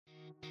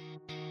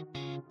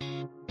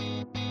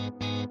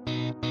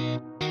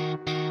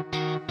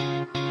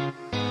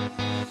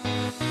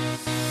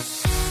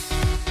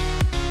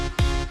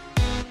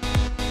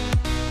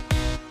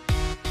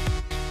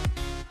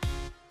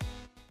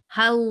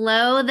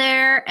Hello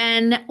there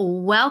and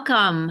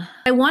welcome.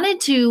 I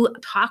wanted to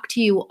talk to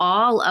you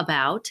all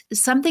about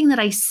something that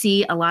I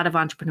see a lot of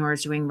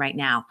entrepreneurs doing right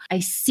now.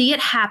 I see it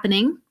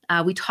happening.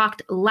 We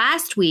talked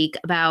last week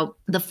about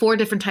the 4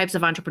 different types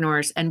of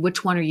entrepreneurs and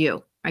which one are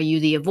you? Are you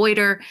the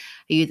avoider? Are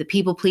you the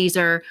people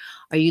pleaser?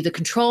 Are you the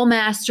control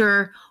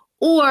master?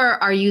 Or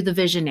are you the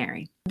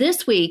visionary?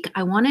 This week,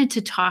 I wanted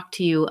to talk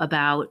to you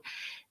about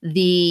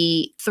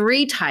the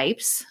 3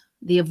 types,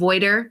 the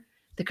avoider,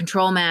 the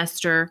control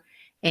master,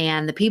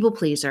 and the people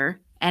pleaser,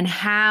 and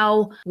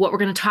how what we're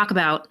going to talk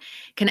about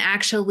can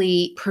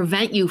actually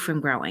prevent you from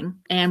growing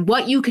and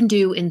what you can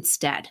do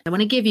instead. I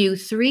want to give you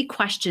 3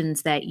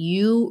 questions that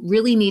you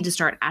really need to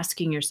start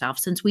asking yourself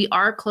since we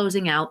are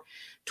closing out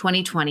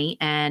 2020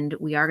 and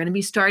we are going to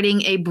be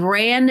starting a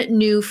brand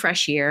new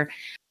fresh year.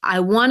 I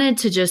wanted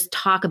to just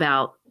talk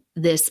about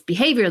this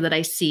behavior that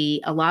I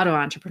see a lot of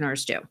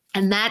entrepreneurs do,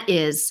 and that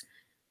is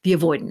the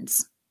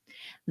avoidance.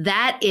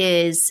 That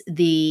is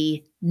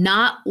the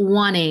not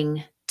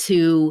wanting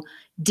to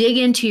dig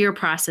into your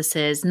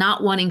processes,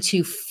 not wanting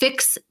to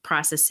fix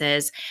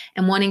processes,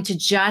 and wanting to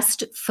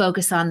just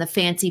focus on the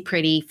fancy,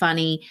 pretty,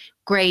 funny,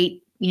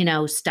 great,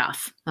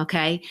 stuff.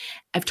 Okay.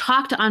 I've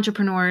talked to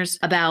entrepreneurs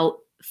about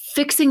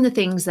fixing the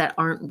things that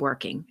aren't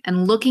working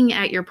and looking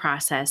at your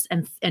process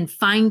and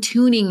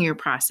fine-tuning your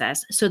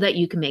process so that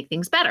you can make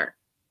things better.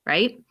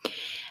 Right.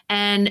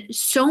 And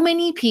so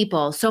many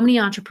people, so many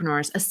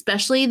entrepreneurs,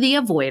 especially the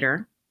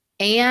avoider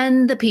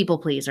and the people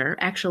pleaser,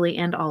 actually,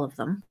 and all of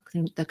them,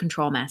 the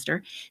control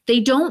master, they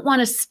don't want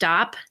to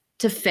stop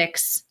to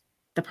fix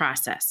the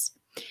process.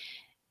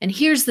 And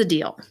here's the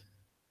deal,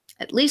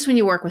 at least when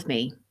you work with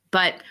me,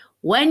 but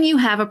when you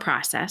have a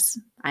process,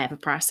 I have a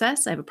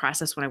process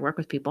when I work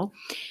with people.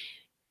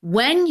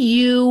 When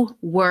you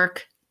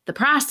work the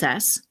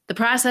process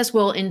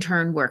will in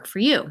turn work for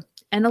you.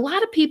 And a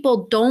lot of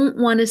people don't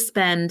want to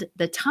spend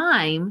the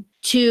time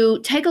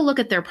to take a look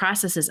at their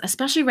processes,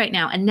 especially right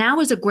now. And now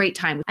is a great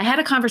time. I had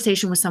a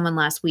conversation with someone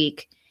last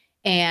week,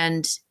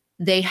 and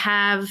they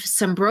have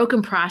some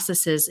broken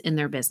processes in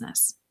their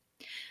business.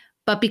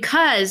 But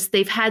because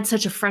they've had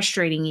such a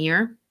frustrating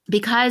year,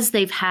 because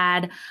they've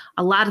had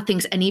a lot of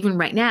things, and even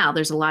right now,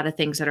 there's a lot of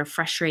things that are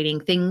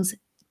frustrating, things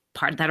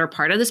that are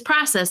part of this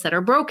process that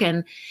are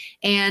broken,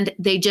 and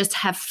they just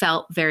have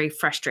felt very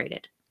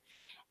frustrated.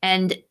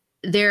 And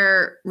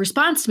their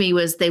response to me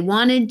was they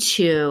wanted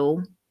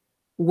to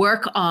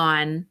work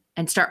on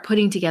and start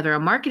putting together a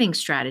marketing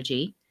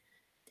strategy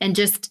and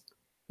just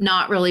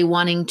not really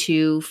wanting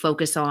to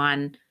focus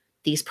on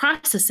these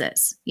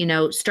processes,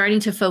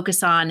 starting to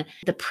focus on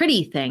the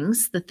pretty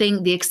things,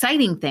 the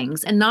exciting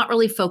things, and not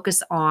really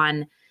focus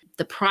on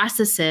the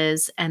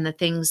processes and the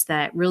things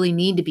that really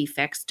need to be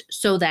fixed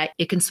so that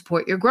it can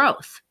support your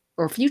growth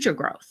or future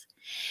growth.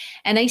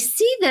 And I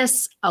see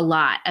this a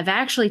lot. I've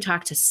actually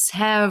talked to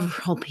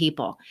several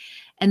people,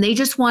 and they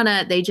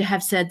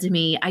have said to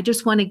me, I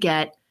just want to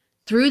get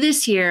through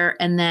this year,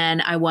 and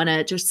then I want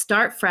to just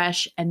start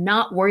fresh and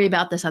not worry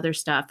about this other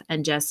stuff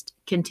and just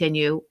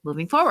continue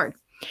moving forward.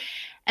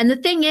 And the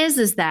thing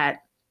is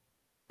that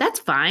that's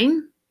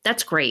fine.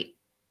 That's great,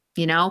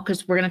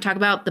 because we're going to talk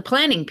about the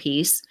planning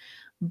piece,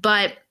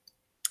 and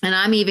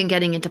I'm even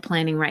getting into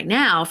planning right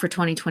now for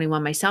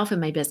 2021 myself and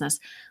my business.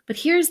 But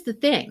here's the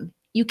thing.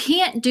 You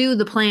can't do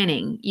the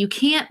planning. You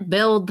can't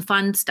build the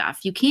fun stuff.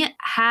 You can't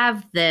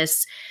have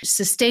this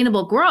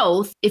sustainable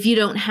growth if you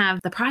don't have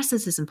the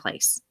processes in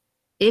place.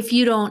 If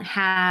you don't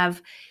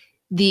have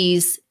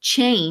these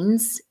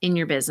chains in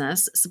your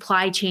business,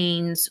 supply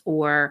chains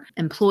or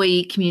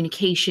employee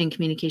communication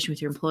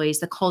with your employees,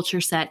 the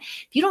culture set,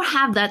 if you don't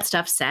have that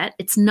stuff set,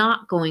 it's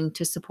not going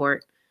to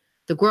support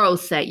the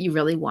growth that you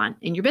really want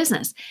in your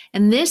business.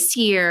 And this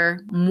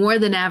year, more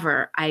than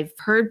ever, I've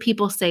heard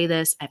people say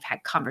this. I've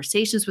had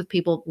conversations with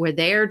people where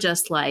they're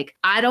just like,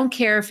 I don't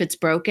care if it's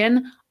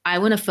broken. I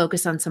want to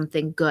focus on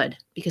something good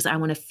because I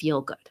want to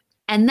feel good.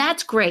 And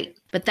that's great.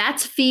 But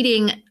that's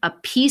feeding a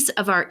piece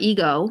of our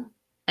ego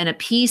and a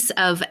piece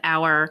of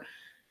our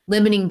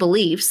limiting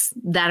beliefs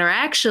that are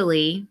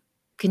actually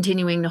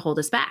continuing to hold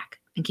us back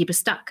and keep us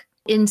stuck.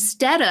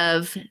 Instead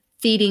of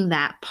feeding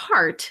that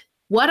part,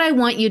 what I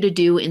want you to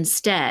do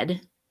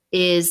instead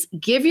is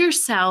give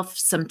yourself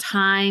some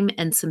time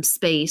and some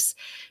space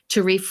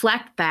to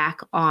reflect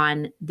back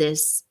on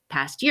this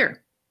past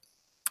year.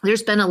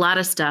 There's been a lot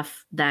of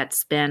stuff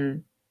that's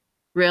been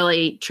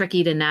really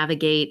tricky to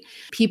navigate.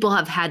 People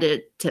have had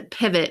to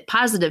pivot,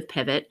 positive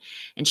pivot,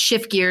 and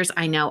shift gears.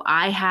 I know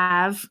I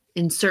have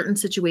in certain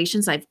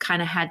situations. I've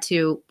kind of had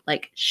to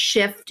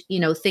shift,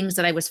 things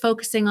that I was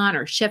focusing on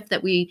or shift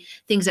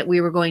things that we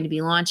were going to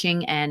be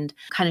launching and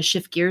kind of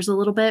shift gears a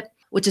little bit,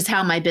 which is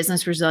how my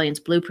business resilience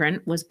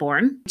blueprint was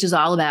born, which is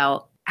all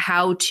about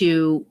how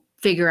to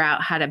figure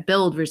out how to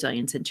build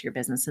resilience into your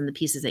business and the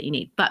pieces that you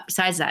need. But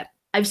besides that,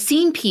 I've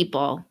seen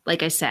people,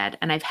 like I said,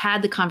 and I've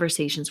had the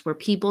conversations where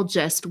people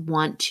just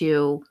want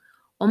to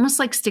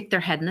almost stick their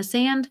head in the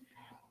sand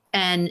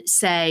and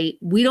say,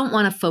 we don't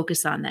want to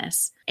focus on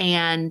this.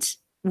 And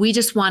we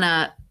just want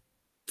to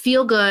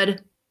feel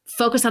good,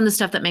 focus on the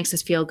stuff that makes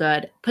us feel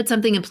good, put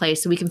something in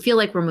place so we can feel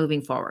like we're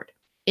moving forward,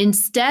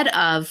 instead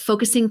of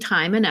focusing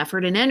time and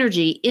effort and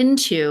energy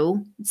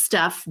into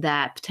stuff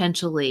that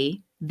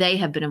potentially they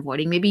have been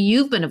avoiding, maybe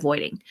you've been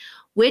avoiding,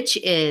 which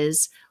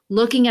is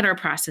looking at our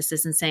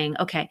processes and saying,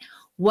 okay,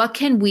 what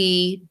can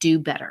we do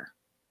better?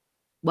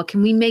 What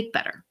can we make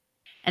better?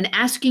 And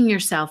asking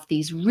yourself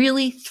these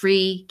really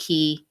 3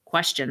 key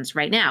questions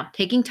right now,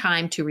 taking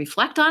time to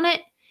reflect on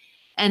it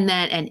and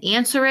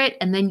answer it,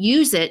 and then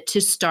use it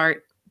to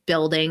start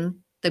building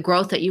the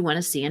growth that you want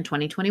to see in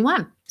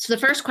 2021. So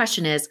the first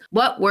question is,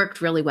 what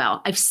worked really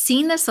well? I've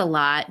seen this a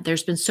lot.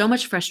 There's been so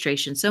much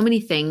frustration, so many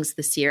things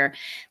this year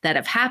that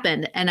have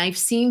happened. And I've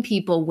seen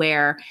people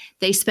where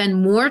they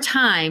spend more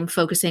time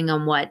focusing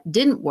on what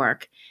didn't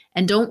work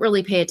and haven't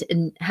really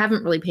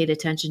paid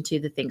attention to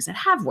the things that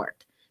have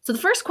worked. So the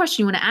first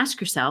question you want to ask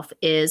yourself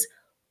is,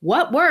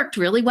 what worked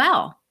really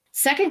well?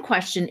 Second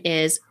question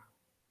is,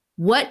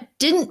 what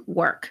didn't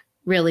work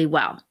really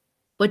well?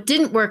 What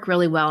didn't work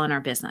really well in our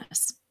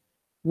business?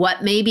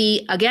 What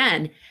maybe,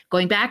 again,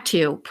 going back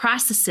to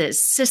processes,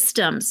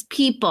 systems,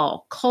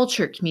 people,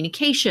 culture,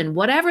 communication,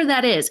 whatever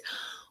that is,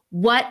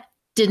 what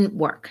didn't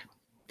work?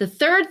 The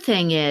third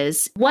thing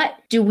is, what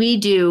do we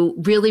do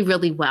really,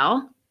 really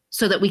well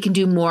so that we can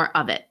do more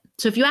of it?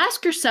 So if you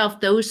ask yourself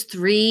those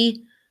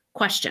 3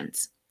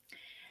 questions,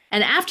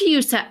 and after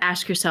you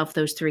ask yourself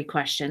those 3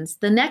 questions,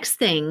 the next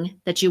thing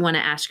that you want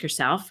to ask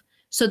yourself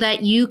so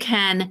that you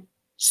can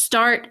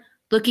start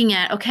looking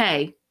at,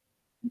 okay,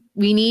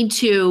 we need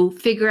to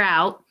figure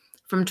out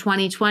from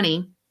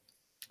 2020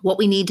 what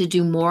we need to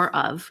do more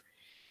of.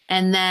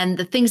 And then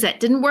the things that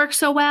didn't work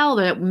so well,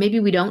 that maybe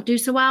we don't do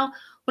so well,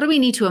 what do we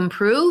need to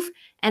improve?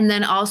 And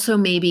then also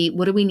maybe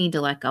what do we need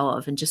to let go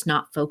of and just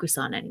not focus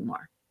on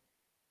anymore?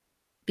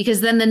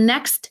 Because then the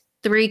next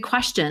 3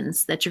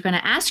 questions that you're going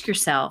to ask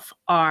yourself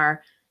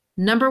are,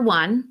 number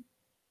 1,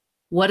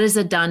 what does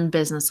a done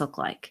business look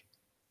like?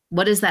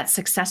 What does that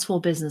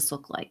successful business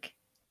look like?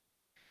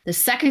 The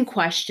second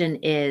question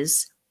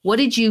is, what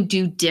did you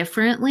do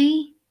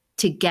differently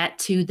to get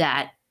to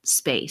that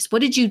space?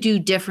 What did you do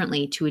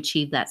differently to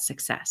achieve that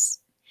success?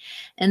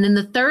 And then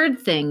the third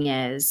thing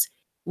is,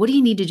 what do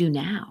you need to do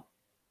now?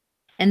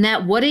 And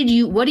that what do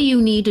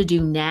you need to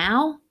do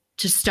now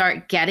to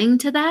start getting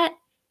to that?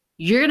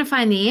 You're going to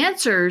find the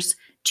answers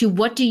to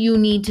what do you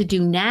need to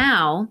do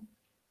now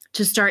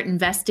to start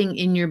investing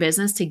in your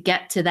business, to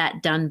get to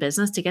that done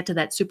business, to get to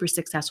that super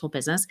successful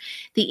business.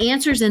 The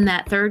answers in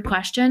that third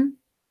question,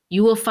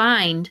 you will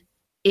find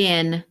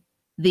in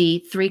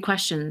the 3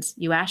 questions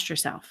you asked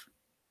yourself.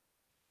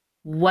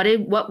 What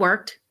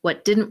worked?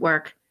 What didn't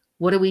work?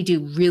 What do we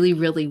do really,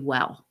 really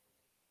well?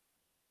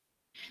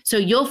 So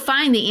you'll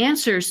find the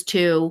answers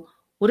to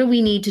what do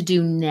we need to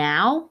do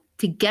now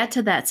to get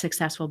to that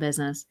successful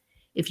business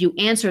if you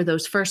answer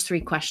those first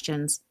 3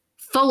 questions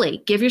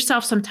fully. Give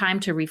yourself some time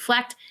to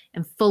reflect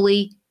and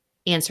fully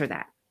answer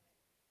that.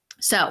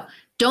 So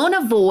don't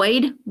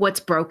avoid what's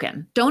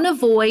broken. Don't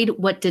avoid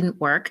what didn't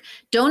work.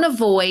 Don't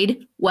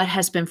avoid what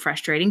has been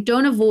frustrating.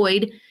 Don't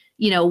avoid,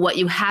 what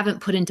you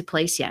haven't put into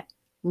place yet.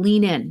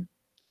 Lean in.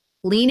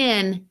 Lean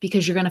in,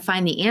 because you're going to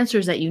find the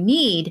answers that you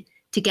need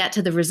to get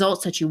to the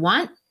results that you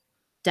want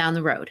down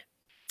the road.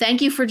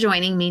 Thank you for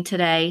joining me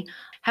today.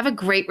 Have a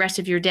great rest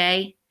of your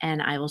day,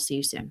 and I will see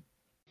you soon.